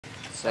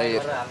Sahi.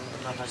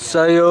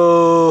 Yo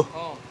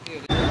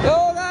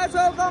guys,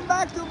 welcome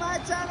back to my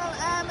channel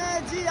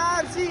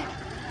Ma.grg.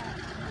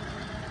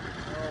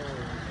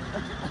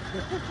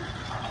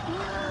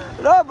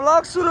 र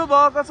blog सुरु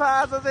भएको छ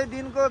आज चाहिँ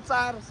दिनको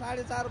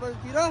 4:30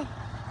 बजेतिर र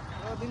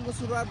दिनको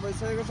सुरुवात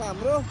भइसकेको छ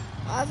हाम्रो।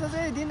 आज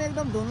चाहिँ दिन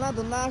एकदम धुन्ला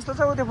जस्तो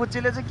छ। उते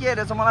फुच्चीले चाहिँ के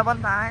हेरेछ मलाई पनि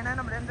थाहा छैन,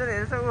 रेन्जर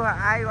हेरेछ, ऊ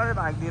आइ गरेर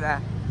भाग्दिरा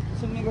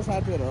सुन्नेको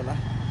साथीहरू होला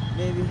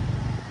मेबी।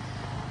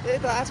 त्यही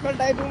त आजकल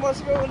टाइपिङ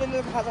बसेको उसले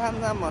खाजा खानु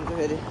नाम भन्छ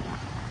फेरि।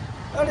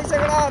 एउटा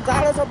चाहिँ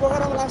जाडो छ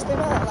पोखरामा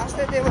लास्टैमा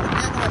त्यही भएर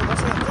बिहानहरू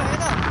बसेको हुन्छ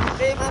होइन।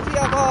 त्यही माथि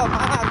अब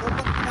मामाहरूको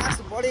पनि क्लास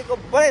बढेको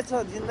बढे छ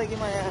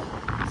जिन्दगीमा। यहाँ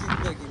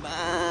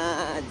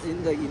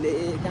जिन्दगीले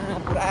कहाँ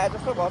पुऱ्याए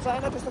जस्तो भएको छ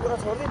होइन। त्यस्तो कुरा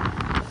छोडिदिउँ।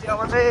 अब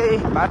चाहिँ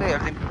बाटो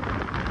हेरिदिउँ।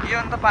 यो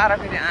अन्त पारा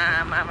फेरि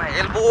आमामा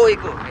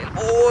हेलबोयको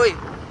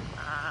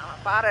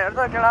पारा हेर्छ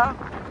केटा।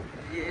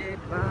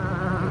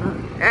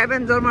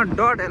 एभेन्जरमा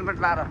डट हेलमेट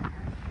लाएर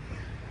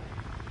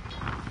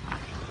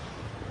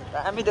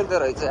हामी देख्दो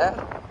रहेछ यार।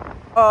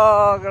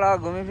 केटा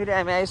घुमी फिरी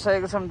हामी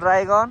आइसकेको छौँ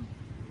ड्राइगन।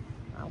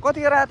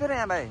 कतिखेर आएको थियो र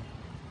यहाँ भाइ?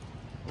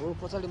 हो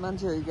पछाडि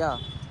मान्छे हो क्या?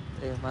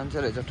 ए मान्छे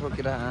रहेछ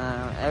ठोकेर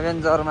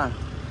एभेन्जरमा।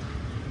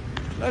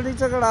 ल ठिक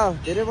छ केटा,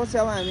 धेरै पछि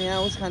अब हामी यहाँ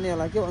उस खाने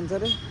होला। के भन्छ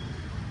अरे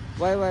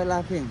वाइ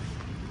लाफिङ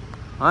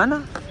होइन?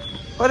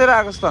 कतिखेर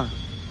आएको छ त?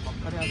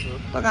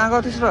 कहाँ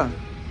गएको थिइस् र?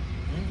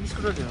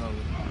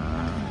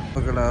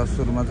 केटा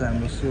सुरुमा चाहिँ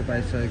हाम्रो सुप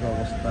आइसकेको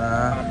अवस्था।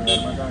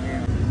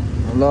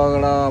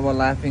 लगेर अब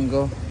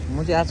लाफिङको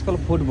म चाहिँ आजकल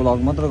फुड भ्लग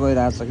मात्र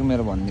गइरहेको छ कि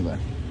मेरो भन्ने भयो।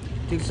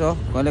 ठिक छ,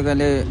 कहिले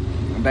कहिले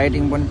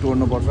डाइटिङ पनि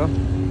तोड्नुपर्छ।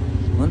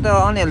 हुन त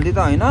अनहेल्दी त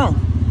होइन,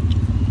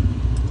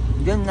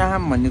 जुन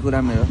नखाम भन्ने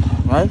कुरा मेरो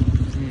है।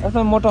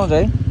 यसमा मोटाउँछ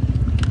है,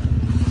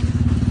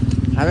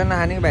 खाजा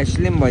नखाने कि भाइ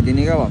स्लिम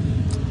भइदिने क्या भयो।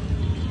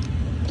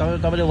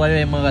 तपाईँले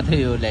वाइ मगाएको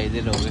थियो, यो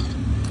ल्याइदिएर हो कि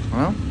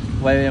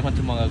वाइ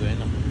मात्रै मगाएको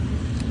होइन,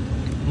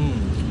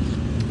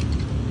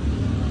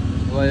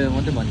 वाइ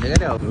मात्रै भन्छ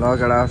क्या।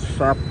 लगेर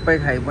सबै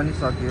खाइ पनि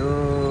सक्यो।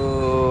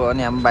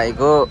 अनि हाम्रो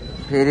भाइको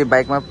फेरि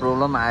बाइकमा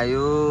प्रब्लम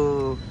आयो।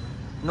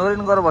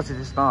 नोरिन गरेर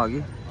बसिदिस् न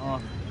अघि,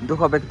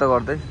 दुःख व्यक्त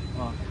गर्दै।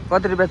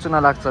 कति रुपियाँ चुना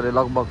लाग्छ अरे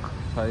लगभग?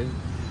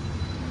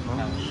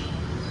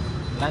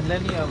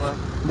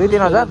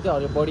 2-3 हजार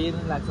बढी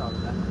नै लाग्छ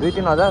होला।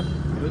 2-3 हजार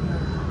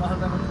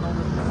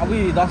अब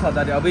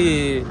 10,000 अब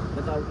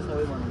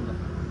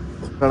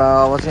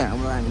अब चाहिँ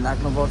हामी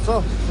लाग्नुपर्छ।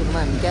 सुरुमा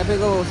हामी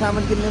क्याफेको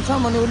सामान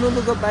किन्नेछौँ। अनि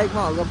उल्लुको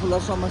बाइकमा हल्का फुल्का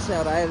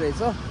समस्याहरू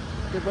आइरहेछ,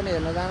 त्यो पनि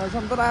हेर्न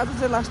जानेछौँ। तर आज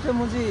चाहिँ लास्टै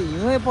म चाहिँ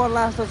हिउँै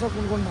पर्ला जस्तो छ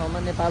कुन ठाउँमा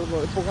नेपालको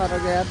पोखरा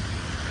यार।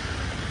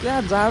 क्या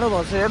जाडो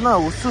भएको छ हेर्न,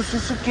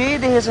 हुस्सु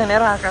केही देखेको छैन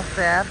यार आकाश त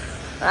यार।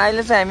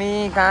 अहिले चाहिँ हामी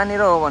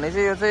कहाँनिर हो भने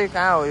चाहिँ यो चाहिँ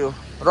कहाँ हो? यो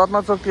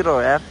रत्नचोकतिर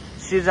हो यार,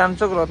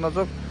 सिरजानचोक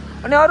रत्नचोक।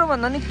 अनि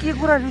अरूभन्दा नि के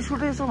कुरा रिस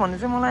उठेको छ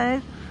भने चाहिँ मलाई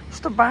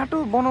यस्तो बाटो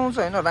बनाउँछ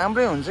होइन,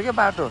 राम्रै हुन्छ क्या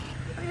बाटो।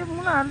 यो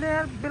मुलाहरूले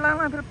यार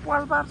बेलामा फेरि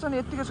पाल पार्छ नि,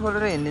 यत्तिकै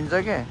छोडेर हिँडिदिन्छ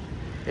क्या।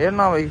 हेर्न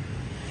भाइ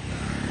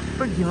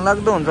पुरै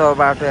घिनलाग्दो हुन्छ अब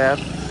बाटो यार।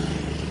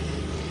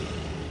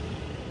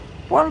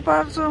 पाल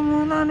पार्छ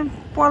मुला, अनि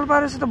पाल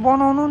पारेपछि त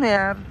बनाउनु नि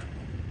यार।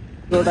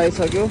 एउटा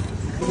आइसक्यो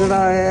एउटा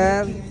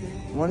यार।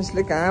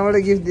 मनिषले कहाँबाट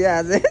गिफ्ट दियो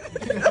आज?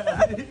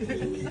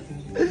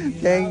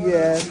 थ्याङ्क यू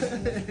यार।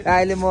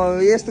 अहिले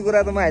म यस्तो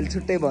कुरा त म अहिले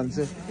छुट्टै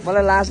भन्छु,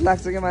 मलाई लाज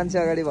लाग्छ क्या मान्छे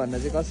अगाडि भन्न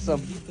चाहिँ कसम।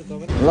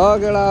 ल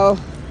केटा हो,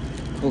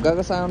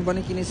 हुकाको सामान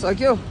पनि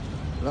किनिसक्यो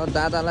र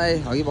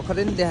दादालाई अघि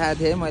भर्खरै नि देखाएको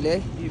थिएँ मैले है।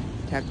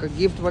 ठ्याक्क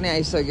गिफ्ट पनि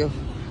आइसक्यो।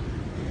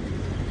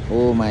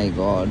 ओ माई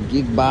गड,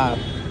 गिफ्ट बार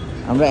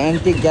हाम्रो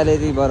एन्टिक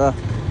ग्यालेरीबाट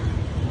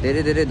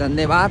धेरै धेरै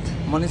धन्यवाद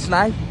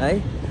मनिषलाई है।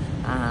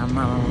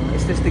 आमा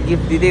यस्तो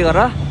गिफ्ट दिँदै गर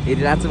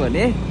हेरिरहेको छु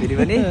भने फेरि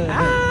पनि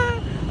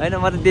होइन,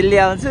 म त दिल्ली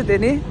आउँछु त्यो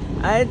नि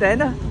है त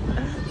होइन।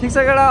 ठिक छ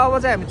केटा, अब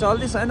चाहिँ हामी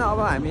चल्दैछ होइन। अब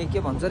हामी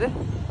के भन्छ अरे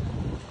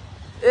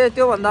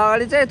त्योभन्दा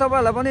अगाडि चाहिँ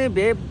तपाईँहरूलाई पनि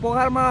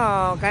पोखरमा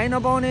काहीँ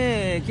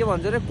नपाउने के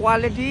भन्छ अरे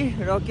क्वालिटी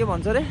र के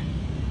भन्छ अरे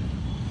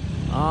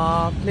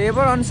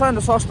फ्लेभर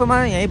अनुसार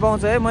सस्तोमा यहीँ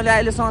पाउँछ है। मैले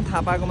अहिलेसम्म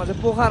थाहा पाएकोमा चाहिँ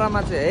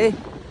पोखरामा चाहिँ है,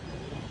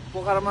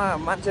 पोखरामा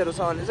मान्छेहरू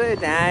छ भने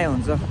चाहिँ त्यहाँ आए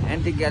हुन्छ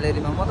एन्टिक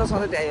ग्यालेरीमा। म त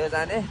सधैँ त्यहाँ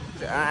जाने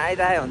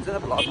आइरहेको हुन्छ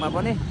भ्लगमा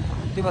पनि,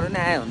 तिमीहरू नि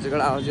आए हुन्छ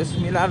केटा। जस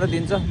मिलाएर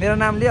दिन्छ, मेरो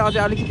नामले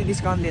अझै अलिकति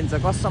डिस्काउन्ट दिन्छ,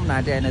 कसम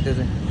नाटे होइन त्यो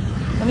चाहिँ।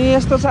 अनि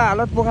यस्तो छ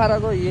हालत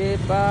पोखराको। ए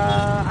बा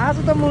आज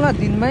त मलाई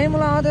दिनमै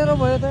मलाई अँध्यारो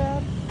भयो त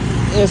यार।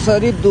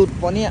 यसरी दुध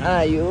पनि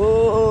आयो।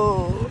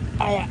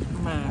 आया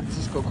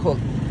माछिसको खोल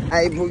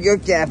आइपुग्यो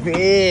क्याफे।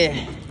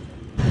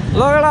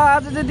 लगेर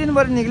आज चाहिँ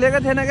दिनभरि निक्लेको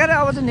थिएन क्या अरे।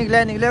 अब चाहिँ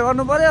निक्ले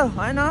गर्नु पर्यो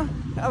होइन।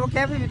 अब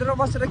क्याफेभित्र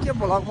बसेर के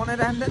भ्लग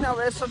बनाइरहँदैन। अब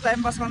यसो टाइम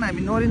पास गर्न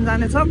हामी नोरिन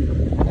जानेछौँ।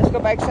 यसको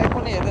बाइक साइक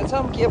पनि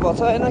हेर्नेछौँ के भएछ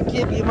होइन,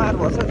 के बिमार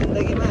भएछ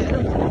जिन्दगीमा होइन।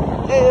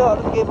 ए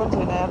अरू केही पनि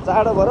छैन यार,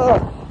 जाडो भएर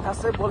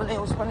खासै बोल्ने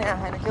उस पनि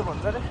आएन। के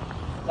भन्छ अरे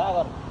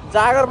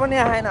जागर पनि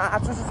आएन।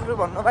 आचुचुचु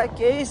भन्नु भाइ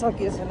केही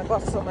सकिएको छैन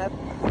कसम यार।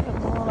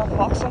 मलाई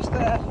फक्स जस्तो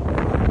यार।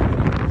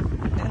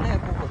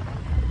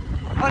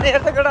 अनि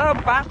हेर्दा केटा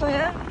बाटो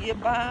यहाँ ए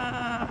बा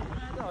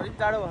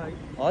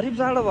हरिफ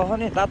जाडो भयो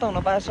नि, तातो हुन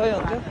पाए सही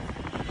हुन्थ्यो।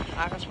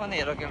 आकाश पनि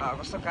हेर केटा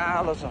कस्तो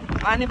कालो छ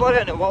पानी पर्यो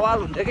भने बवाल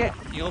हुन्थ्यो के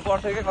हिउँ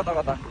पर्थ्यो के कता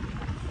कता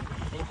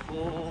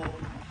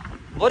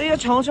बरु यो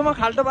छेउछाउमा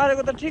खाल्टो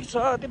पारेको त ठिक छ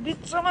त्यो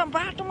बिचमा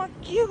बाटोमा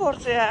के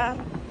गर्छ यार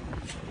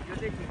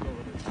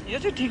यो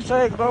चाहिँ ठिक छ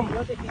एकदम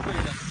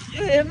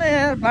यो हेर्न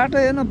यार बाटो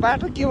हेर्न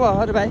बाटो के भयो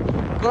अरे भाइ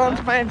क्रन्च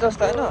पाइन्ट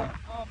जस्तो होइन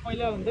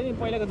पहिला हुन्थ्यो नि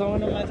पहिलाको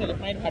जमानामा मान्छेहरूले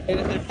पाइन्ट फाटेर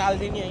यसरी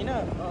टाल्दिने होइन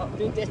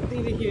त्यो त्यस्तै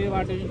देखियो यो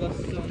बाटो नि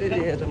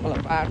कस्तो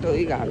मलाई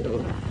बाटै घाटो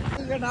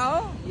केटा हो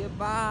यो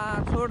बा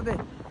छोड्दे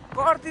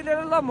कर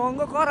तिरेर ल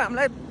महँगो कर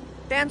हामीलाई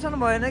टेन्सन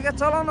भएन क्या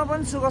चलाउन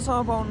पनि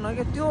सुखसँग पाउनु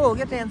क्या त्यो हो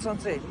क्या टेन्सन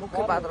चाहिँ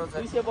मुख्य पात्र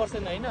चाहिँ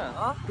 200% होइन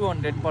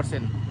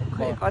 200%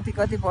 कति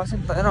कति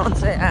पर्सेन्ट भएर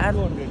हुन्छ यार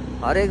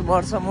हरेक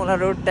वर्ष मुला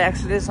रोड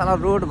ट्याक्सले साला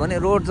रोड भने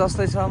रोड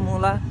जस्तै छ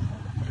मुला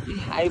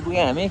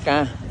आइपुग्यो हामी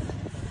कहाँ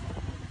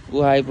ऊ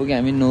आइपुग्यो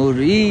हामी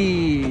नोरी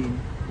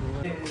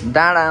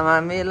डाँडामा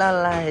मेला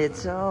लागेछ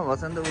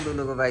भन्छ नि त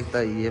उलुलुको बाइक त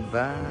ए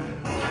बा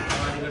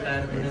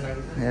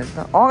हेर त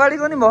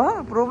अगाडिको नि भयो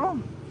प्रब्लम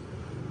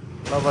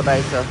ल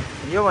बताइ छ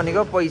यो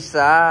भनेको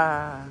पैसा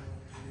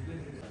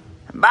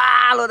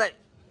बालो दाइ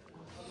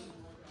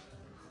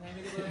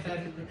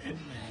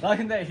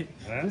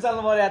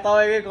निकाल्नु पर्यो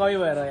तपाईँकै कमी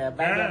भएर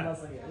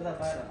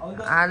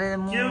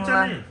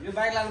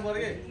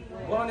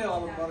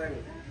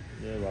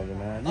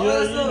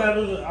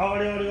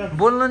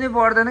बोल्नु नि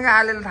पर्दैन क्या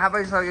आलेले थाहा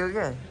पाइसक्यो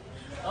क्या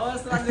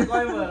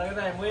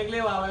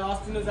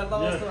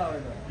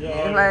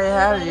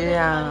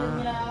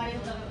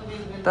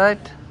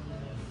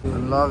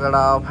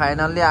लगडा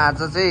फाइनल्ली आज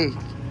चाहिँ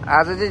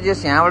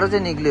जस यहाँबाट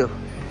चाहिँ निक्ल्यो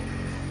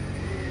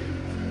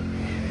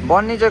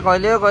बन्नी चाहिँ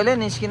कहिले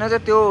निस्किन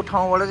चाहिँ त्यो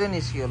ठाउँबाट चाहिँ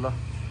निस्कियो ल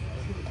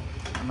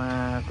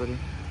माकुरी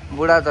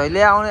बुढा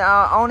झैले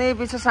आउने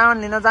पछि सामान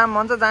लिन जाम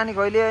भन्छ जाने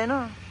कहिले होइन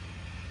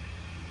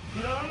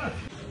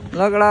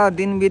लगडा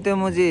दिन बित्यो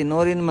मुजी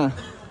नोरिनमा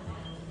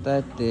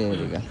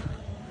तेरिका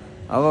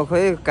अब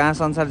खोइ कहाँ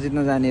संसार जित्न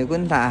जाने हो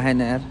कुनि थाहा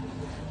छैन यार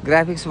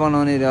ग्राफिक्स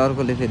बनाउने रे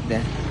अर्कोले फेरि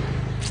त्यहाँ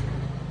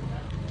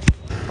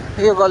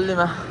यो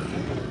गल्लीमा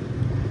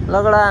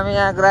लगडा हामी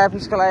यहाँ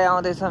ग्राफिक्सको लागि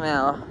आउँदैछौँ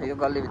यहाँ अब यो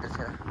गल्लीभित्र छ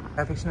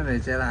ग्राफिक्स नै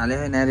रहेछ यार हाले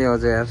छैन अरे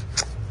अझ यार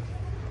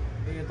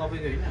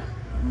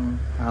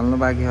हाल्नु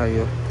बाँकी हो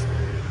यो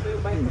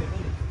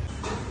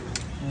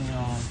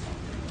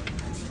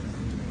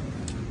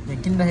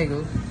किन राखेको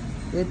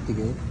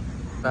यत्तिकै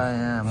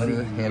यहाँ हाम्रो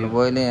हेल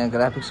बोयले यहाँ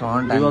ग्राफिक्स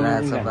हर्न टाइम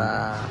रहेछ बा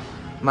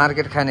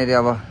मार्केट खाने रे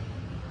अब ओहो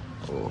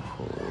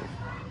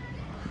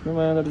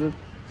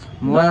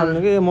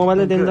मोबाइल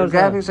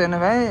ग्राफिक्स छैन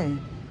भाइ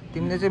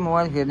तिमीले चाहिँ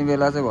मोबाइल खेल्ने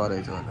बेला चाहिँ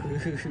भएछ होला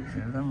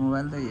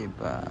मोबाइल त ए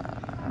बा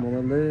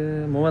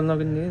मोबाइल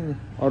नकिन्ने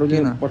अरू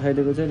किन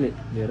पठाइदिएको चाहिँ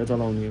लिएर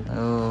चलाउने ओ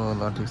ल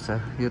ठिक छ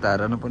यो त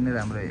हार्नु पनि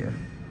राम्रै हो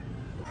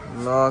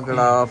ल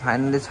केटा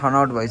फाइनली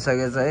छनौट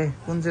भइसकेछ है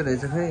कुन चाहिँ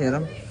रहेछ खै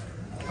हेरौँ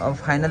अब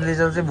फाइनल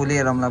रिजल्ट चाहिँ भोलि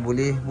हेरौँ ल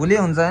भोलि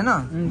हुन्छ होइन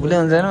भोलि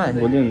हुन्छ होइन भाइ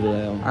भोलि हुन्छ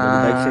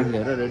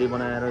रेडी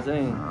बनाएर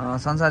चाहिँ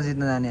संसार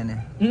जित्न जाने अनि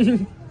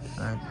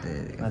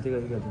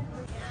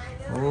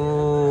ओ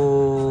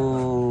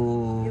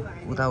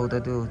उता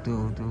त्यो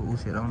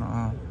उस हेरौँ न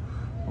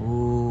ओ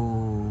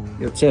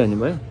यो चाहिँ हो नि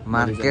भाइ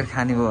मार्केट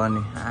खाने भयो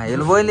अनि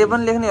हेलो बोयले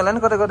पनि लेख्ने होला नि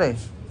कतै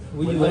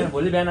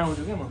भोलि बिहान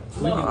आउँछु के म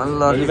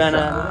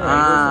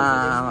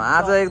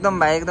आज एकदम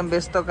भाइ एकदम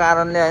व्यस्त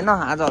कारणले होइन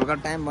आज हल्का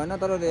टाइम भएन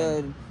तर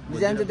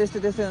डिजाइन चाहिँ त्यस्तै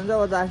हुन्छ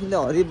अब जाखीले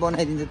हरिफ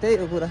बनाइदिन्छ त्यही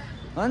हो कुरा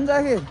हुन्छ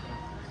जाखी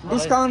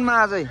डिस्काउन्टमा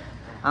आजै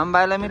हाम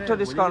भाइलाई मिठो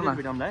डिस्काउन्टमा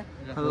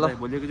ल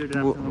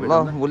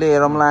भोलि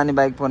हेरौँ ला अनि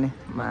बाइक पनि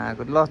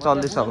ल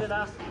चल्दैछ अब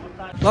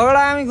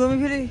लगडा हामी घुमी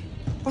फेरि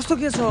कस्तो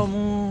के छ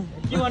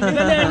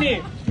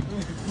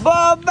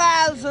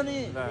बबाल छ नि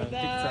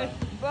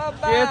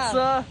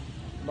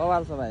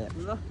बबाल छ भाइ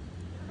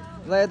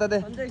ल यता दे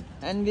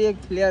एनबिए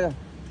प्लेयर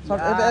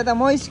यता म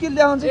स्किल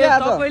देखाउँछु क्या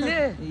आज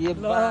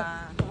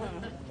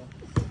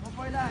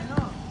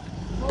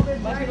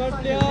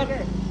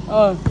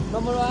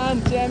नम्बर 1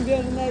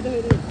 च्याम्पियन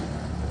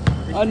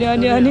अनि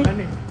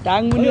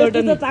टाङमुनिबाट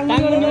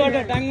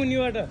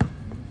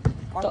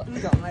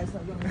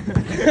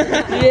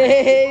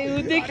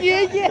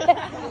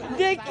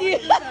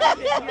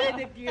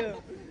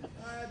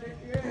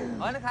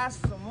होइन खास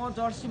म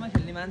जर्सीमा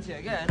खेल्ने मान्छे हो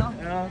क्या होइन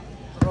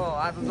तर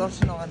आज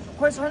जर्सी नभन्छ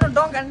खोइ छैन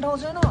डङ्क हान्ने ठाउँ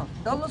छैन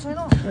डल्लो छैन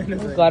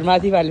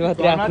घरमाथि फाल्ने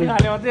मात्रै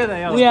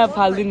यहाँ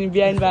फाल्दिने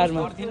बिहान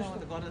बारमा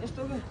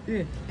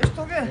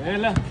यस्तो के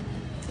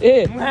ए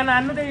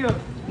हान्नु त्यही हो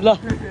ल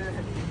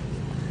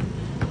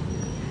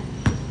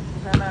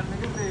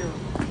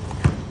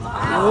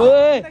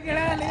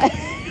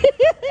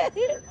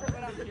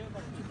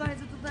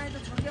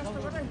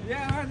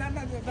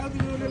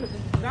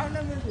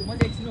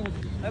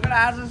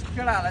आज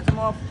केटाहरूलाई चाहिँ म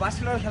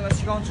बास्केटबल खेल्न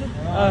सिकाउँछु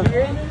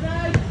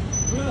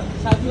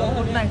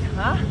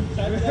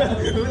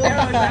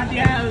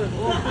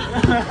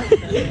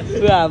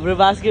हाम्रो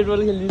बास्केटबल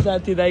खेल्ने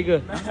साथी दाइको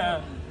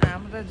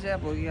हाम्रो त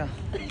ज्याप हो क्या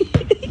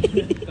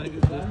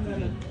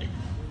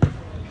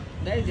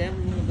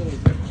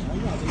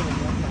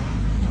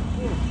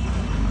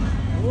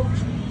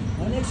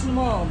एकछिन म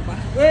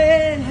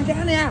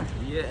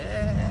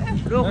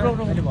रोक रोक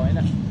रोक भएन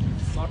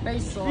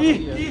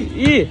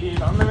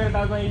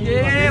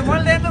ए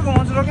मैले त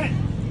घुमाउँछु रोके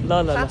ल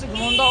ल साँच्चै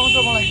घुमाउनु त आउँछ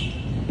मलाई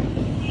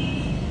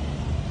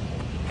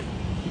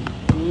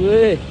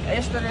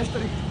यस्तो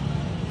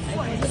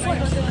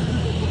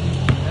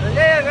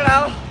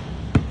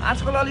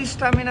आजकल अलिक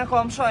स्टामिना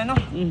कम छ होइन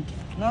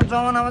न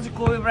जमानामा चाहिँ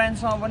कोबी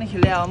ब्रान्डसँग पनि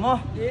खेले हो म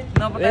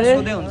नपत्ता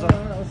सोधै हुन्छ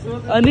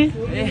अनि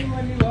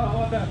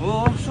हो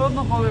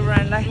सोध्नु कोबी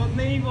ब्रान्डलाई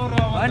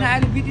होइन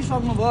अहिले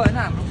बितिसक्नु भयो होइन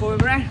हाम्रो कोबी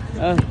ब्रान्ड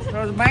र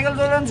माइकल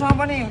जोर्डनसँग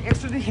पनि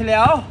एकचोटि खेले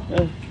हो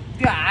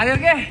त्यो हार्यो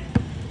के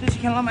त्यस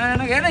खेल्न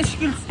मानेन हेर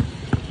स्किल्स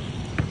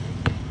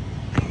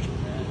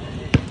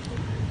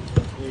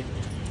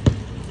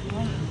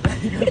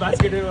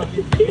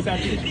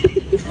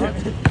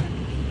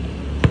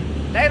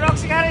दाइ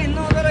रक्सी खाएर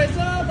हिँड्नु हुँदो रहेछ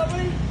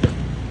तपाईँ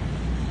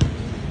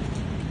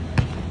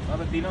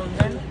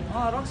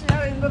रक्सी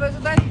खाएर हिँड्दो रहेछ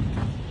दाइ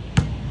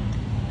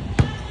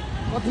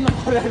कति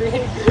नपर्यो अरे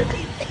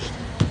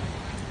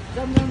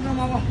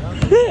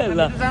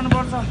अब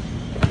जानुपर्छ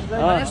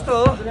यस्तो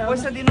हो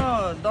पैसा दिनु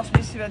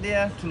 10-20 रुपियाँ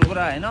दिए ठुलो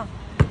कुरा होइन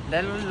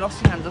दाइले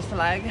रक्सी खानु जस्तो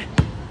लाग्यो क्या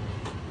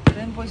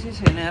त्यहाँदेखि पैसै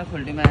छैन यार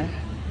खोल्टीमा आएर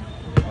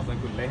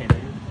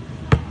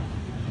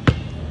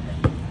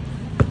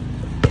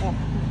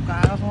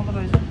कागज मात्र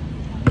रहेछ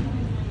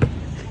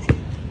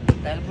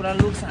दाइले पुरा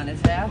लुक्स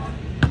हानेछ यार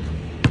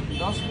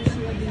 10-20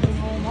 रुपियाँ दिनु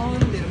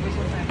धेरै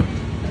पैसा चाहिन्छ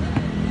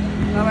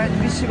तपाईँ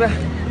 20 रुपियाँ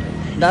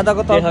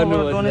दादाको तर्फबाट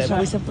डोनेसन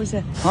पैसा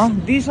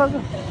दिइसक्यो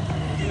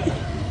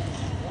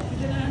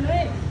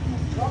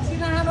रक्सी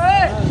नखानु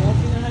है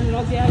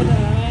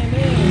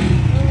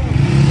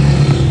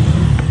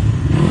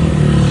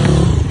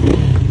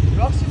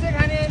रक्सी चाहिँ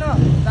खाने होइन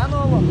जानु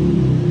अब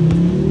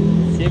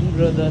सेम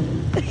ब्रदर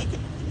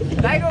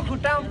दाइको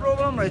खुट्टामा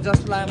प्रब्लम रहेछ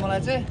जस्तो लाग्यो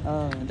मलाई चाहिँ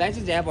दाइ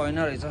चाहिँ झ्याप होइन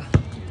रहेछ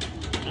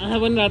आँखा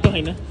पनि रातो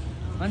होइन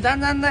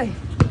जान दाइ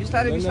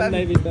बिस्तारै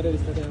बिस्तारै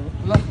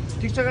ल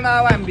ठिक छ केटा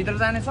अब हामी भित्र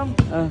जानेछौँ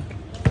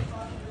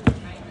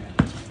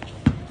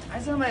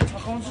आइसक्यो भाइ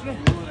छकाउँछु के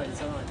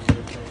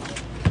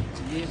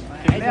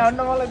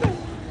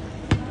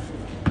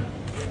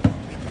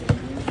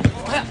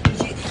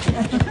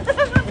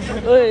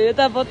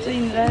यता बच्चा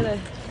हिँड्दा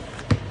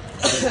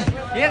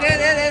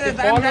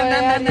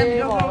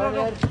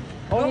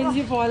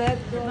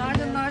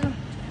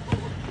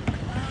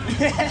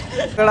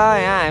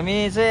यहाँ हामी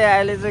चाहिँ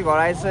अहिले चाहिँ घर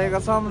आइसकेका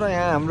छौँ र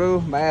यहाँ हाम्रो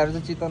भाइहरू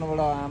चाहिँ चितवनबाट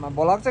आमा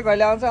ब्लग चाहिँ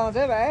कहिले आउँछ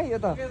है भाइ यो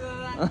त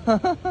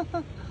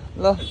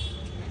ल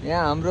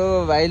यहाँ हाम्रो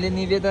भाइले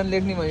निवेदन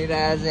लेख्ने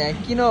भनिरहेको छ यहाँ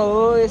किन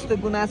हो यस्तो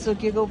गुनासो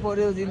के को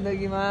पर्यो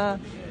जिन्दगीमा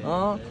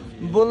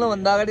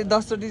बोल्नुभन्दा अगाडि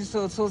 10चोटि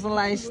सोच्नु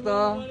लागिस् त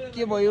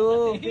के भयो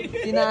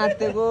किन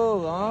आत्तेको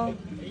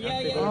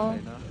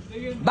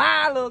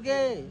बाल हो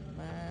के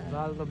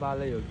बाल त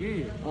बालै हो कि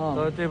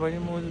तर त्यही पनि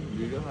म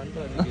भिडियो खान्छ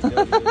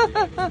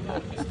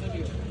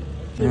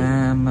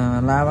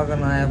लाभाको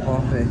नयाँ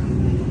पफ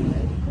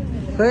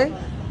खै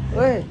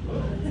ओए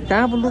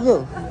कहाँ पुग्यो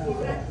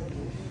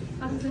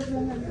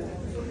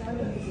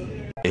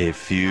A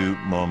few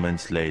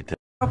moments later.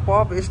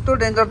 Pop यस्तो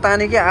डेन्जर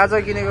ताने कि आज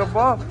किनेको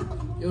पप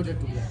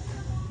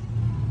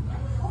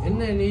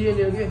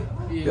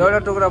एउटा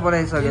टुक्रा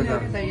बनाइसक्यो त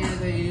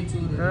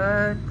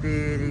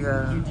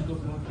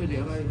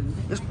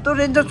यस्तो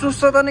डेन्जर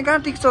चुस्छ त नि कहाँ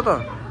टिक्छ त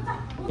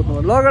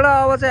लगेर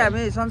अब चाहिँ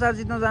हामी संसार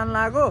जित्न जानु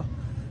लागेको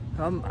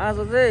आज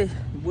चाहिँ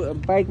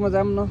बाइकमा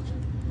जाऊँ न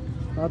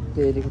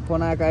तेरीको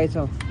फोन आएको आएछ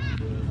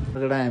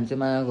लगेर हामी चाहिँ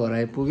माया घर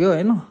आइपुग्यो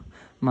होइन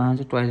मा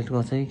चाहिँ टोइलेट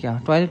गर्छ कि क्या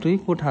टोइलेट हो कि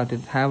कोठा हो त्यो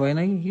थाहा भएन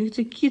कि यो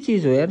चाहिँ के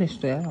चिज हो यार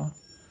यस्तो यार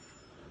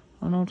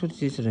अनौठो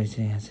चिज रहेछ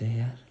यहाँ चाहिँ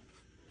यार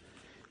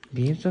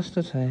भिड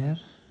जस्तो छ यार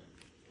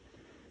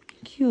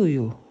के हो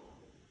यो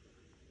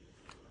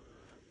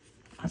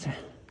अच्छा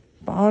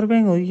पावर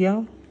ब्याङ्क हो कि क्या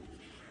हो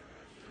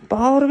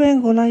पावर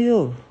ब्याङ्क होला यो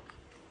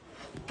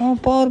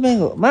पावर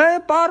ब्याङ्क हो मा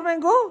पावर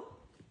ब्याङ्क हो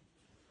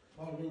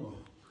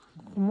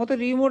म त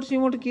रिमोट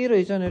सिमोट के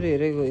रहेछ भनेर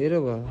हेरेको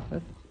भयो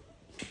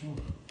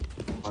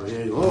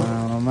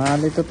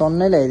माले त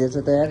तन्नै ल्याइदिएछ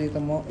त यार यो त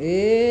म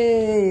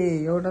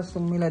एउटा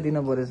सुम्मीलाई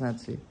दिनु पर्यो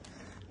साँच्ची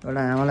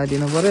एउटा आमालाई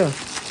दिनु पर्यो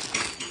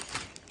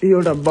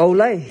एउटा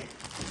बाउलाई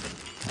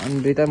अनि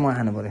दुईटा म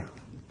खानु पर्यो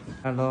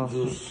हेलो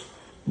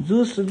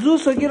जुस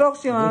जुस हो कि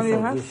रक्सी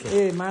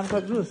मार्फा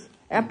जुस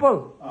एप्पल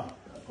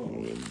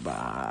ए बा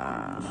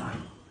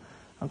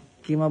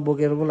केमा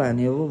बोकेर पो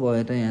लाने हो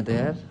भयो त यहाँ त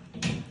यार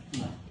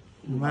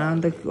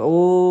अन्त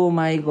ओ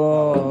माई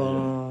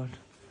गड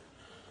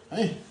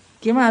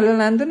केमा हालेर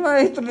लान्थ्यो नि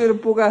मलाई यत्रो मेरो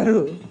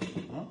पोकाहरू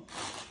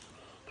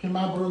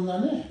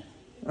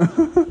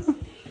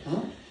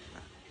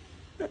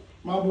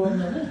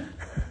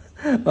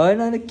होइन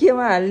होइन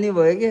केमा हाल्ने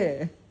भयो के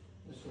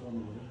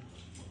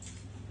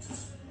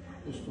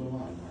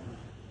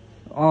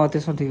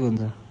त्यसमा ठिक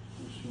हुन्छ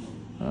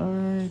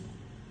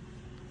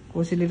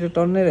कोसेली त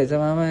टन्नै रहेछ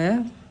मामा यहाँ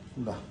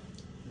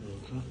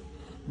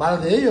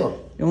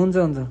हुन्छ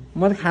हुन्छ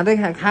म त खाँदै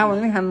खा भने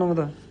नि खानु म त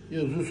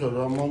यो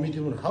जुसहरू मम्मी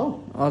तिम्रो खाऊ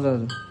हजुर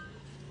हजुर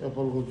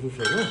एप्पलको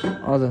जुसहरू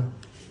हजुर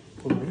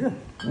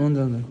हुन्छ हुन्छ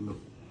हुन्छ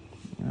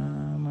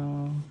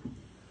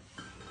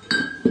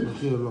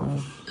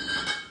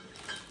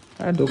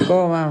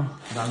ढुक्कमा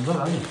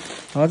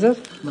हजुर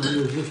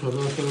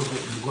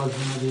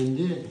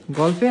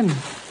गर्लफ्रेन्ड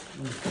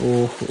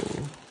ओहो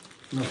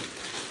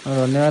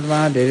धन्यवाद मा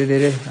धेरै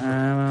धेरै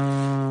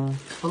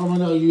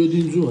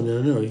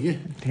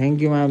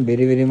थ्याङ्क यू मा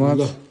भेरी भेरी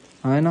मच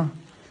होइन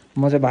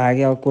म चाहिँ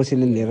भागेँ अब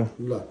कोसेली लिएर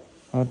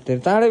त्यो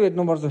चाँडै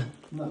भेट्नुपर्छ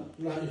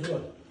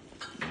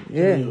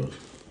ए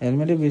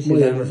हेलमेटै बेसी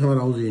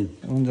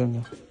हुन्छ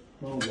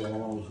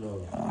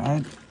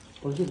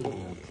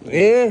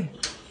ए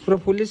पुरा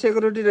फुल्ली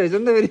सेक्युरिटी रहेछ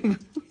नि त फेरि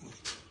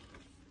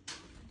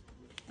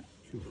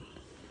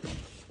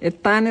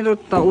तानेर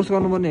त उस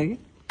गर्नुपर्ने हो कि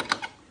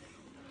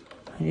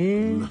ए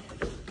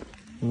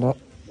ल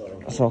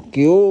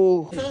सक्यो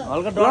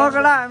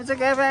लगडा हामी चाहिँ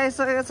क्याफे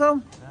आइसकेका छौँ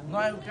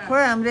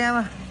खोइ हाम्रो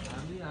आमा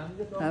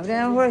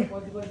खोइ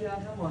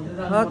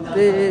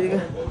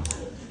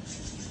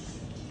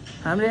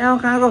हाम्रो आमा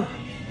कहाँ गयो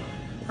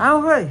आऊ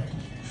खोइ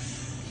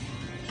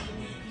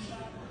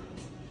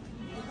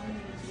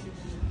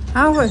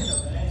आऊ खोइ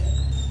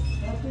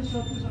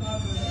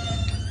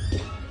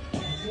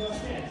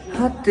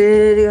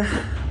तेरिका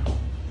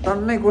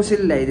टन्नै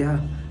कोसेली ल्याइदियो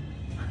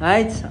है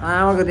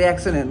आमाको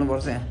रियाक्सन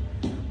हेर्नुपर्छ यहाँ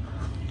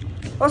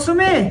ओ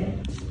सुमी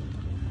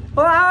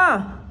ओ आमा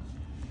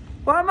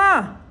ओ आमा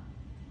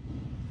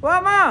ओ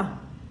आमा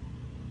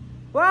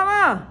ओ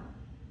आमा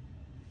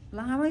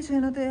लामै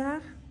छैन त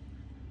यार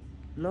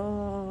ल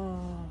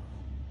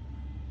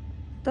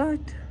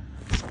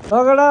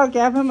लगडा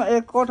क्याफेमा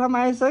एक कोठामा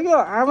आइसक्यो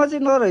आमा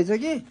चाहिँ नरहेछ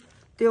कि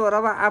त्यो भएर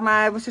अब आमा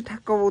आएपछि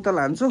ठ्याक्क उता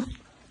लान्छु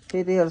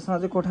त्यतिखेरसँग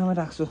चाहिँ कोठामै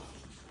राख्छु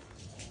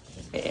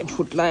ए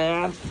फुट्ला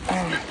यार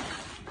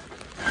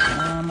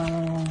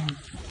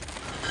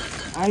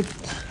आइ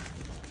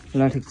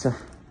ल ठिक छ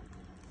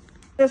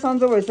ए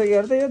सन्चो भइसक्यो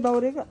अरे त यो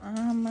दौडेको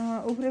आमा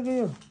उफ्रेको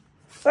यो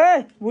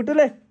ए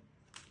भुटुले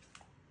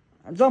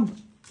जम्प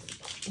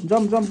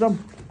जम्प जम्प जम्प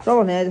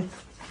चबल यहाँ आइज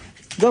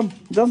जम्प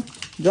जम्प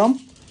जम्प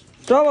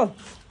चबल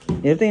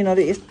हेर त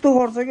यिनीहरू यस्तो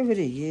गर्छ कि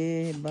फेरि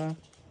ए बा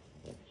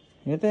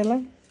हेर त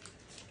यसलाई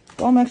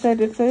कम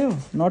एक्साइटेड छ यो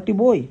नटी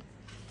बोय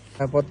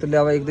पत्तुले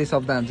अब एक दुई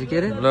शब्द हान्छ के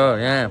अरे ल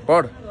यहाँ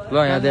पढ ल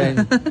यहाँ देखाइन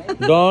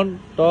डोन्ट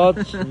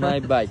टच माई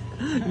बाइक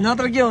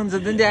नत्र के हुन्छ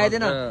जुन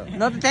आइदिएन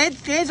नत्र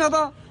त्यही छ त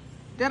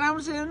त्यहाँ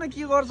राम्रो छैन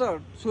के गर्छ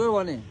छोयो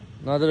भने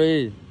नत्र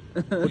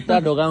खुट्टा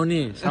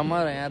ढोकाउने सम्म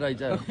यहाँ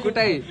रहेछ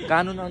कुटाइ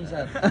कानुन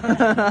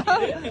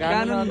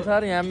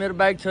अनुसार यहाँ मेरो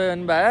बाइक छ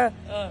भने भए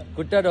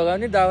खुट्टा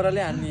ढोकाउने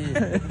दाउराले हान्ने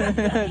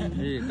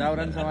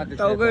दाउरा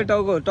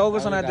टाउको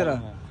समातेर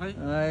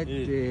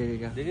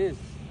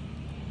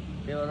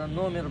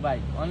नो मेरो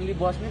बाइक अन्ली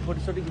बस्ने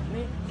फोटोसोटो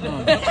खिच्ने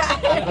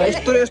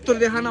यस्तो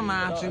देखा न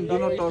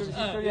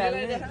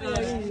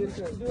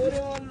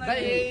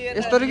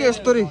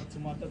यस्तो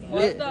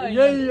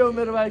यही हो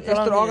मेरो बाइक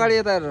यस्तो अगाडि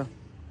यता हेरेर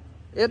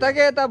यता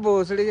के यता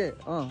भोसडी के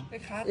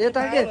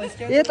यता के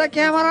यता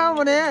क्यामेरा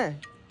भने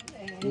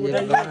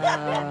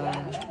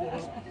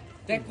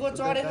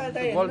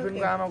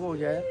गर्लफ्रेन्डको आमाको हो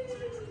क्या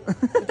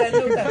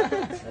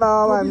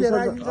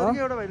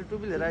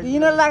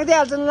यिनीहरू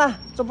लाग्दिहाल्छ नि ल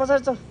चुप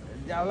पछाडि चल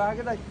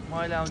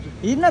मैले आउँछु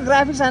हिँड्न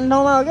ग्राफिक्स हान्ने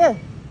ठाउँमा हो के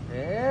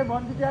ए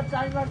भन्छु त्यहाँ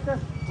टाइम लाग्छ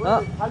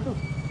फाल्टु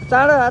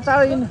चाँडो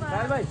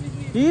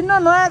हिँड्न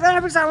नयाँ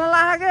ग्राफिक्स हाल्न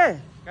लाग्यो के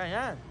कहाँ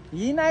यहाँ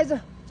हिँड आइज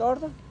चढ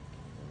त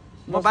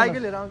म बाइकै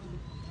लिएर आउँछु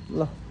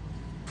ल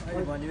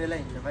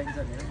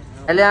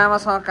अहिले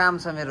आमासँग काम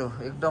छ मेरो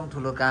एकदम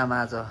ठुलो काम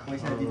आज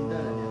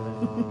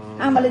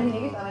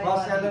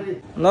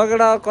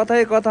लगडा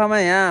कतै कथामा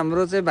यहाँ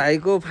हाम्रो चाहिँ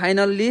भाइको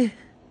फाइनल्ली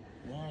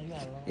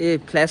ए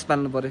फ्ल्यास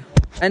पाल्नु पर्यो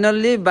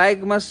फाइनल्ली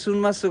बाइकमा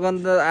सुनमा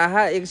सुगन्ध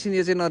आहा एकछिन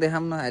यो चाहिँ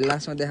नदेखाम न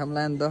लास्टमा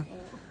देखामला नि त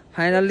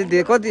फाइनल्ली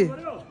दिए कति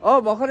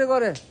भर्खरै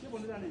गरे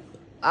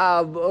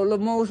ल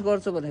म उस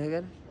गर्छु भनेको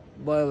क्या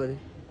भयो भने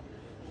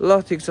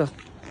ल ठिक छ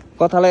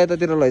कथालाई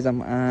यतातिर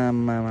लैजाऊँ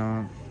आमा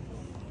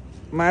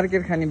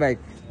मार्केट खाने बाइक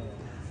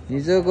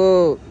हिजोको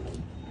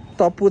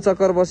टप्पु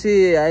चक्कर बसी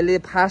अहिले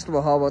फास्ट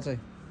भयो अब चाहिँ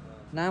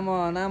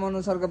नाम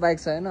अनुसारको बाइक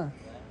छ होइन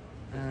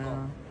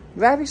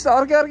ग्राफिक्स त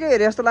अर्कै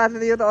हेरे जस्तो लाग्थ्यो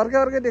त यो त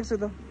अर्कै देख्छु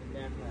त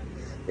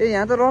ए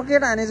यहाँ त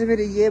रकेट हानेछ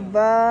फेरि ए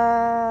बा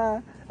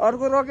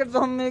अर्को रकेट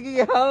जम्मे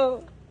कि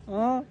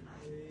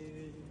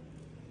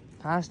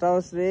फास्ट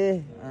हाउस रे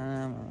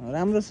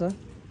राम्रो छ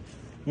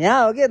यहाँ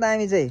हो के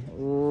दामी चाहिँ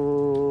ओ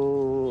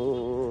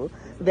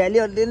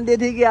भ्यालीहरूले पनि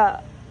दिएको थियो क्या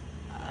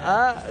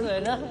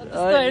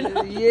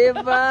ए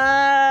बा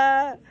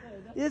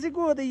यो चाहिँ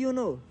को हो त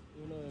युनो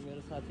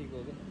मेरो साथीको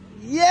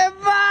ए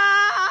बा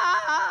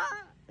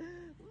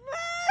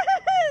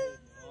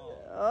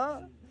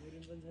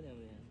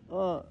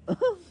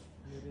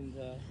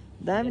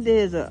दामी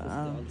देखेछ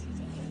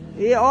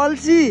ए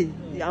अल्छी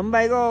हाम्रो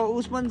भाइको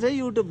उस पनि छ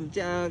युट्युब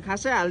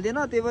खासै हाल्दैन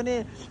त्यो पनि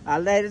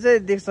हाल्दाखेरि चाहिँ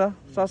देख्छ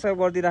सब्सक्राइब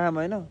गरिदिइराखौँ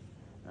होइन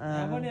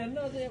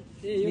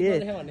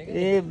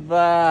ए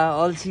बा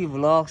अल्छी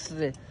भ्लग्स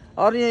रे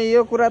अनि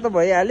यो कुरा त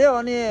भइहाल्यो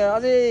अनि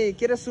अझै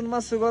के अरे सुनमा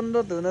सुगन्ध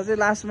धुन चाहिँ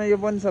लास्टमा यो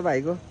पनि छ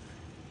भाइको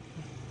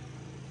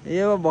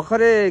यो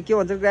भर्खरै के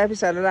भन्छ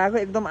ग्राफिक्स हालेर आएको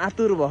एकदम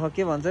आतुर भयो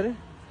के भन्छ अरे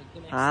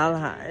हाल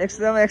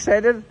एकदम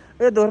एक्साइटेड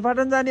ए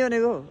धोरपाटन जाने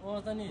भनेको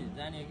त नि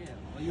जाने के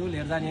यो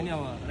लिएर जाने नि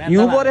अब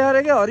हिउँ पऱ्यो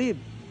अरे के हरिब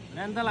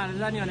रेन्टल हालेर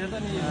जाने भनेर त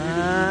नि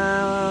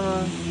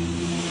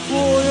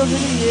यो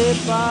फेरि ए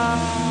बा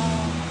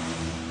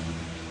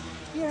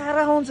के आएर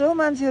आउँछ हौ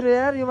मान्छेहरू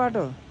यार यो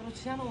बाटो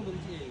सानो हुँदो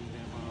रहेछ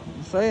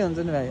सही हुन्छ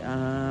नि भाइ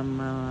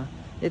आमा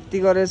यति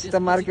गरेपछि त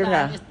मार्केट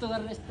यस्तो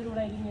गरेर यस्तो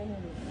उडाइदिने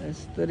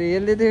यस्तो रे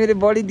यसले त फेरि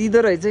बढी दिँदो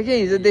रहेछ कि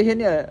हिजो देखेँ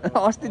नि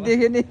अस्ति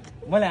देखेँ नि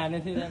मैले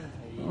हानेको थिएँ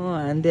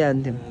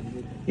हान्थ्यौँ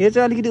यो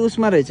चाहिँ अलिकति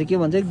उसमा रहेछ के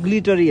भन्छ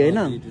ग्लिटरी होइन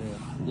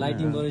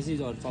लाइटिङ गरेपछि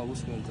उसको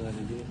हुन्छ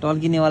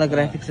टल्किनेवाला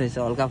ग्राफिक्स रहेछ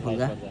हल्का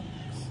फुल्का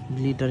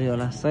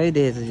ग्लिटरीवाला सही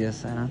देखेछ यो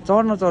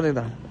चढ्न चढेको त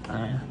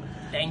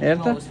हेर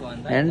त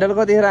ह्यान्डल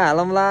कतिखेर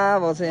हालौँला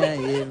भन्छ यहाँ ए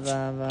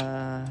बाबा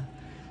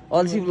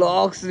अल्छी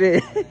ब्लग्स रे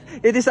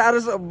यति साह्रो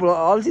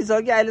अल्छी छ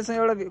कि अहिलेसम्म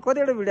एउटा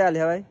कतिवटा भिडियो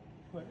हाल्यो भाइ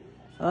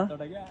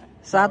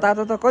 7-8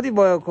 त कति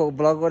भयो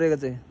भ्लग गरेको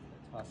चाहिँ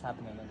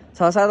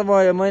 6-7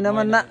 भयो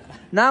महिनामा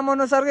नाम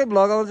अनुसारकै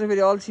भ्लग आउँछ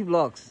फेरि अल्छी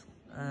ब्लग्स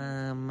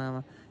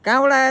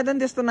कहाँबाट आयो त नि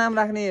त्यस्तो नाम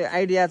राख्ने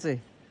आइडिया चाहिँ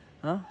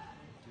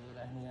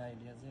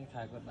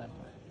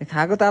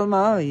खाएको तालमा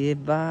हो ए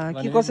बा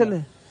के कसैले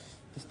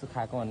त्यस्तो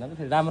खाएको भन्दा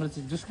फेरि राम्रो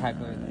चाहिँ जुस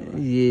खाएको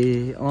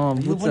ए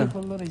बुझ्छ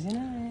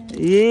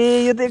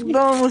ए यो त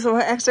एकदम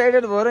उसो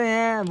एक्साइटेड भएर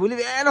यहाँ भोलि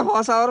बिहान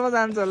फर्स्ट आवरमा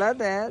जान्छ होला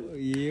त्यहाँ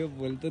यो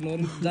भोलि त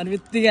जाने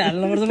बित्तिकै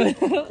हाल्नुपर्छ 8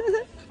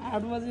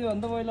 बजी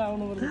भन्दा पहिला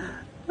आउनुपर्छ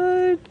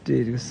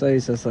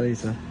सही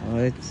छ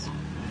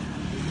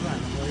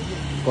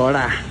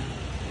कडा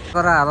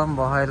हालौँ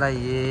भएलाई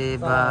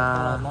ए बा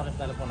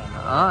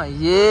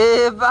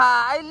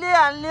अहिले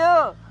हाल्ने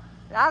हो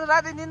आज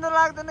राति निन्द्रा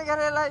लाग्दैन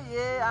क्यारे यसलाई ए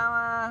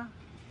आमा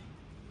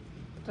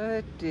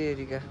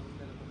तेरिका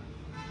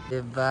ए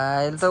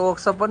भाइ त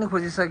वर्कसप पनि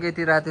खोजिसक्यो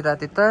यति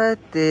राति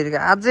तेरिका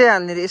अझै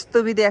हाल्ने रे यस्तो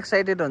विधि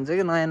एक्साइटेड हुन्छ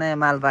कि नयाँ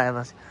माल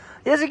पाएपछि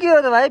यो चाहिँ के हो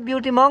त भाइ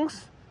ब्युटी मङ्स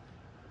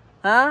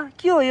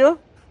के हो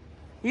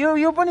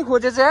यो पनि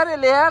खोजेछ यार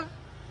यसले यार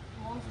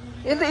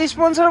यसले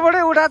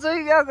स्पोन्सरबाटै उठाएको छ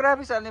कि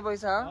ग्राफिक्स हाल्ने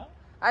पैसा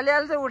अहिले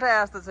चाहिँ उठाए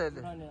जस्तो छ यसले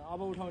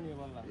अब उठाउने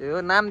बल्ल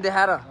यो नाम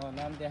देखाएर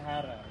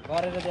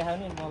गरेर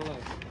देखाउने बल्ल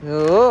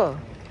हो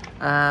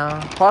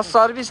फर्स्ट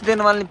सर्भिस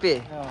देनवाल्ने पे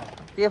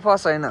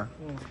फर्स्ट होइन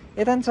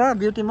यता नि छ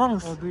ब्युटी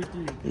मङ्स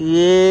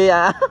ए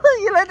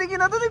यसलाई त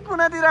किन त नि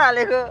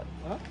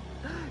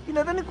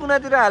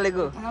कुनातिर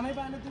हालेको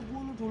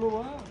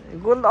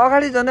गोल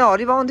अगाडि झन्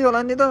हरि पाउँथ्यो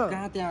होला नि त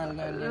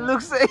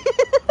लुक्सै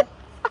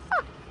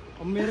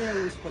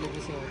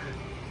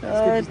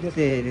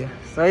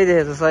सही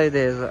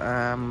देखेछ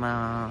आमा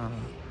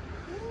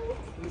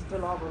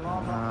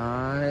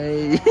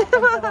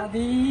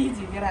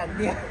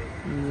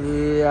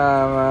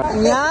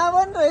यहाँ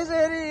पनि रहेछ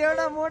फेरि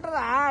एउटा मोटर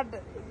हाट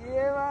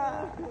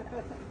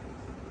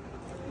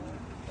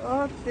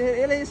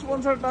यसले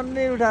स्पोन्सर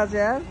टन्नै उठाएको छ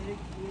यार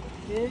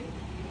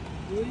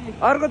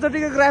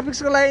अर्कोचोटिको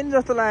ग्राफिक्सको लागि नि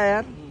जस्तो लाग्यो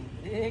यार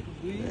 1 2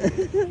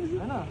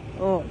 हैन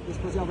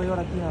त्यसपछि अब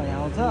एउटा 3 यहाँ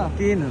आउँछ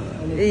 3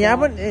 यहाँ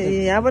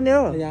पनि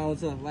हो यहाँ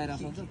आउँछ वायर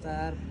हाउस आउँछ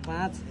 4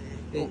 5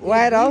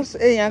 वायर हाउस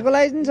यहाँको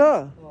लागि नि छ 4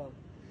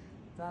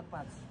 5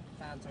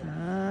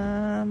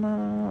 आमा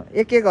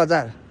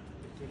 1,000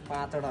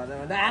 5,000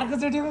 भन्दा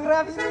अर्कोचोटिको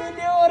ग्राफिक्स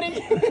ल्याउ अरे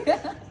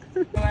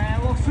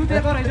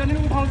सुतेको रहेछ नि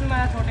उठाउँछु म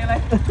छोटेलाई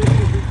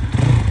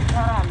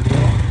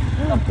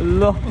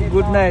ल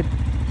गुड नाइट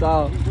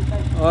चाउ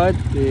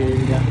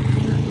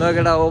ल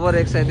केटा ओभर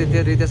एक्साइटेड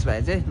थियो रितेश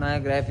भाइ चाहिँ नयाँ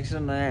ग्राफिक्स र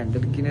नयाँ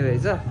ह्यान्डल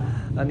किनिरहेछ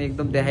अनि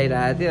एकदम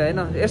देखाइरहेको थियो होइन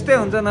यस्तै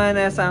हुन्छ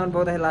नयाँ साउन्ड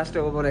पाउँदाखेरि लास्ट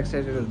ओभर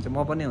एक्साइटेड हुन्छ म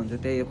पनि हुन्छ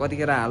त्यही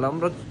कतिखेर हालौँ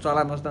र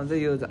चला बस्दा हुन्छ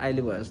यो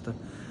अहिले भयो जस्तो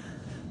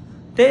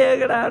त्यही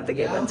केटाहरू त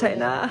केही पनि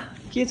छैन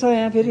के छ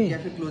यहाँ फेरि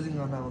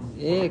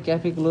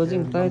क्याफे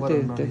क्लोजिङ त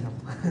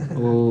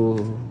हो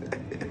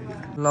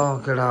ल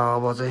केटा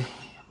अब चाहिँ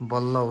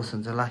बल्ल उस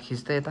हुन्छ ला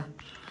खिच्दै यता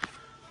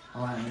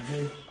अब हामी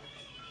चाहिँ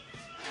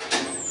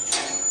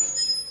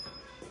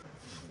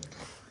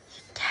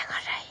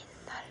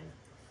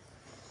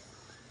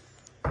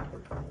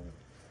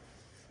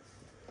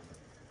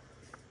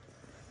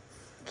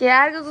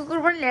अर्को कुकुर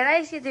पनि लिएर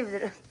आइसक्यो त्यो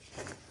भित्र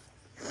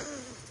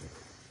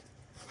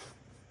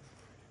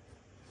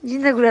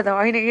जिन्दा कुरा त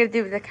होइन के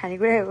त्यो भित्र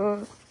खानेकुरा हो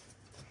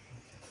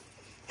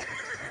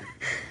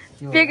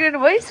प्रेग्नेन्ट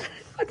भइस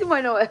कति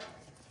महिना भयो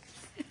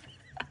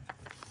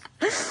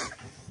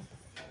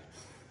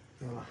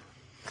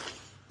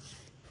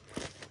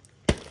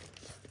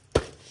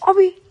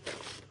अबि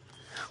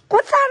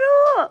कति साह्रो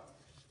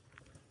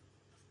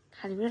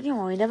खानेकुरा नि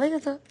होइन भइगयो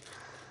त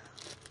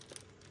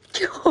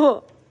के हो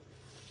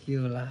के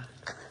होला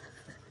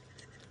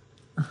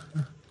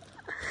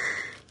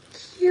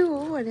के हो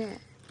भने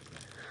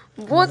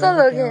बोतल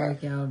हो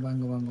क्या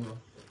बाङ्गो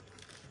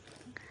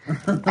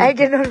I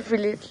cannot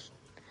feel it.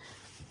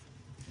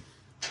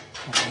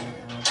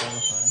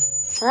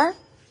 Huh?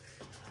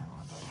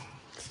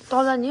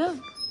 तल नि हो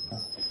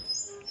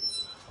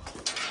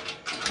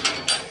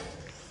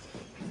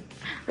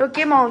रोक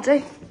केमा आउँछ है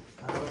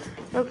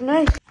रोक्नु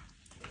है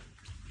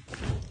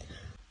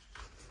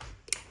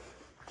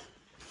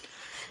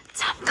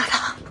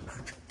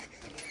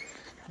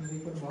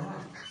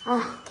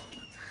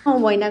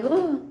महिनाको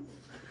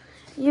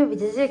यो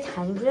भित्र चाहिँ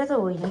खानेकुरा त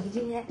होइन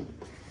कि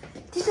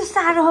त्यस्तो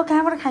साह्रो हो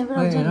कहाँबाट खानेकुरा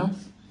हुन्छ नि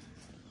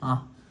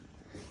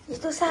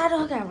यस्तो साह्रो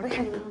हो कहाँबाट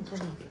खानेकुरा हुन्छ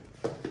नि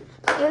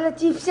यसलाई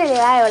चिप्स चाहिँ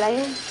लिएर आयो होला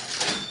कि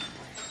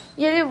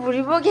यसले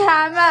भुँडी बोक्यो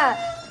आमा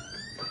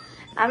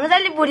हाम्रो त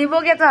अलि भुँडी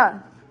बोक्यो त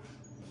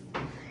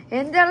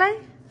हेर्नु त्यसलाई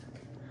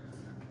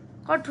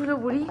कति ठुलो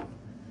भुँडी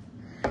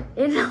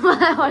हेर्नु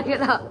मलाई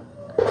फर्केर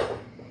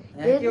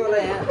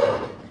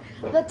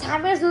ल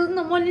छामेर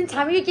सोध्नु न मैले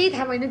छामेको केही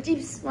थाहा भएन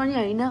चिप्स पनि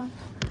होइन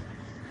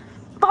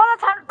तल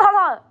छाम तल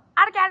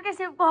अर्कै अर्कै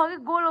सेपको हो कि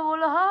गोलो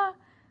गोलो हो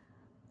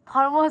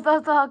थर्मोस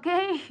जस्तो हो कि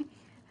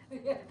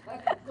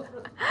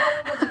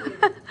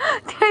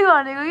त्यही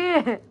भनेको कि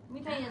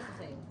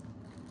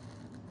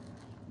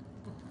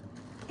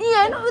यी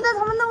होइन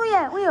उतासम्म त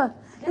उयो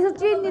यसो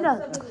ट्रेननिर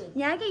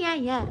यहाँ कि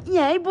यहाँ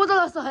है बोतल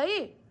जस्तो है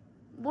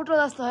बोतल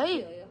जस्तो है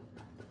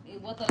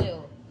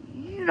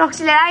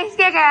रक्सी लिएर आइस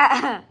क्या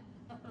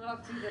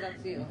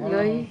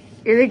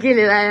यसले के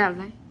लिएर आयो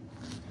हामीलाई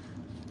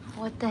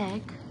What the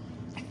heck?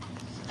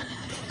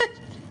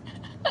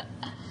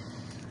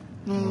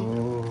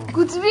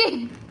 कुछ भी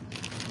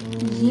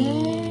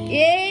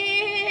ए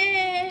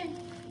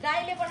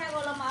दाइले पठाएको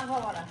होला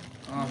मार्फबाट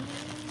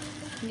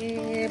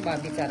ए बा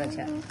बिचारा छ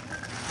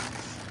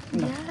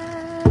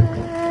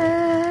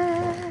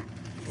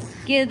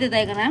के दे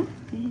दाइको नाम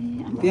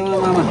पेमा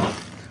मामा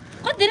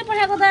कति धेरै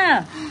पठाएको त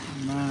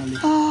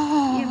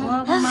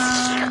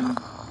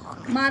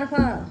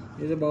मार्फा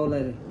यो चाहिँ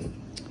बाउलाई रे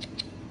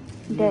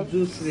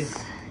जुस रे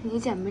यो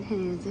चाहिँ हामी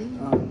खाने चाहिँ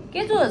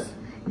के जुस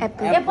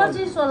एप्पल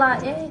जुस होला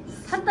ए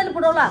खान्तले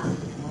पुडौला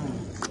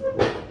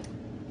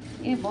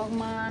ए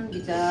भगवान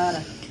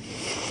बिचारा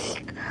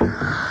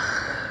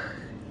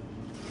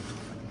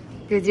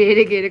त्यो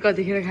जेरे के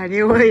कतिखेर खाने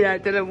हो यार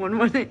त्यसलाई मन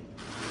पर्ने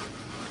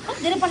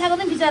धेरै पठाएको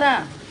त बिचारा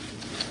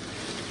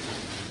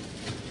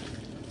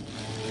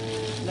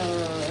ल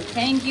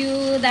थ्याङ्क यू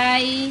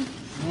दाई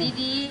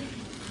दिदी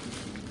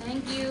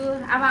थ्याङ्क यू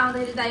अब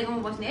आउँदाखेरि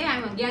दाईकोमा बस्ने है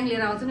हामी ग्याङ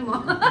लिएर आउँछु नि म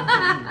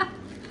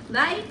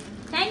दाई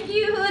थ्याङ्क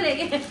यू रे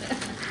के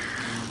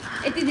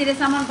यति धेरै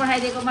सामान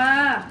पठाइदिएकोमा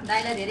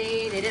दाईलाई धेरै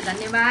धेरै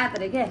धन्यवाद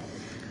रे के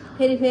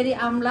फेरि फेरि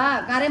आउँला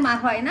कारै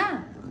मार्फा होइन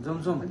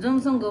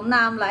जुमसुम घुम्न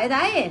आउँला है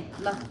दाई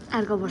ल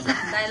अर्को वर्ष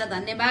दाईलाई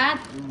धन्यवाद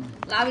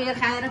ल अब यो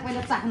खाएर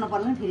पहिला चाख्नु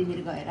पर्ला नि फेरि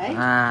फेरि गएर है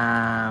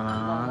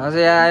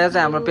अझै आयो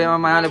चाहिँ हाम्रो पेमा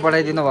मामाले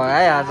पठाइदिनु भयो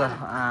है आज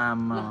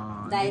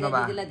दाईलाई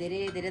दिदीलाई धेरै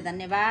धेरै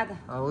धन्यवाद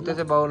ऊ त्यो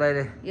चाहिँ बाउलाई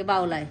रे यो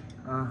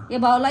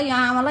बाउलाई यो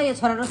आमालाई यो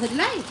छोरा र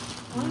छोरीलाई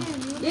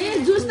ए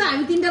जुस त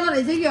हामी तिनवटा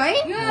रहेछ कि है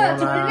यो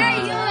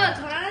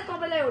छोरा र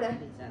तपाईलाई एउटा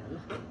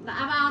ल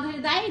अब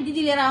आउँदाखेरि दाई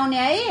दिदी लिएर आउने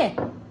है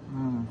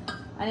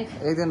अनि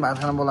एक दिन भात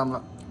खान बोलाम ल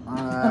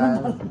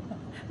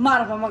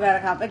मार्फमा गएर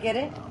खापे के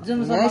अरे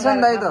यहीँ छ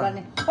नि दाइ त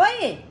खोइ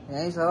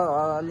यहीँ छ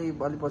अलि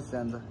पछि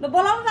जान्छ ल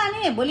बोलाउनु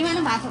जाने भोलि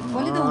माने भात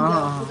भोलि त हुन्छ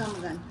पूजामा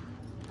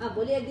जाने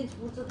भोलि एक दिन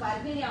फुर्सद पाएर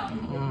फेरि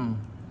आउने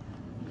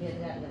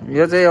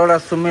यो चाहिँ एउटा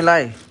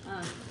सुम्मीलाई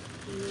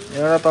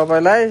एउटा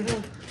तपाईँलाई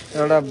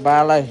एउटा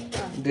बालाई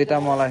दुईटा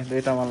मलाई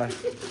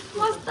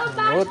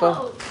हो त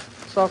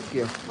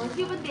सक्यो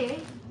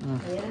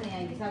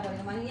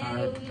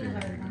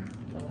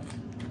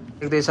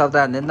एक दुई शब्द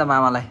हान्थ्यो नि त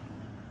मामालाई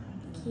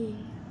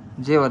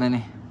जे भने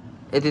नि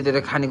यति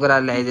धेरै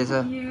खानेकुराहरू ल्याइदिएछ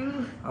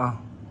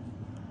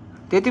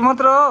त्यति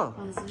मात्र हो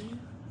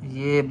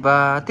ए बा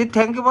त्यति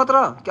थ्याङ्क यू मात्र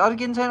अरू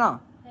किन छैन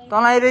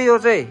तँलाई रे यो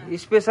चाहिँ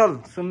स्पेसल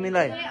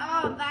सुम्मीलाई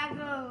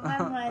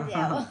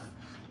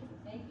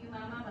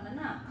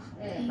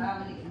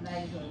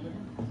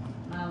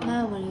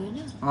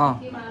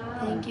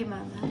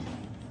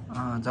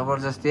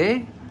जबरजस्ती है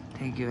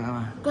थ्याङ्क यू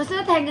आमा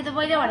कसैलाई थ्याङ्क यू त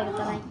पहिले भनेको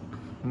तँलाई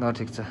ल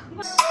ठिक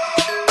छ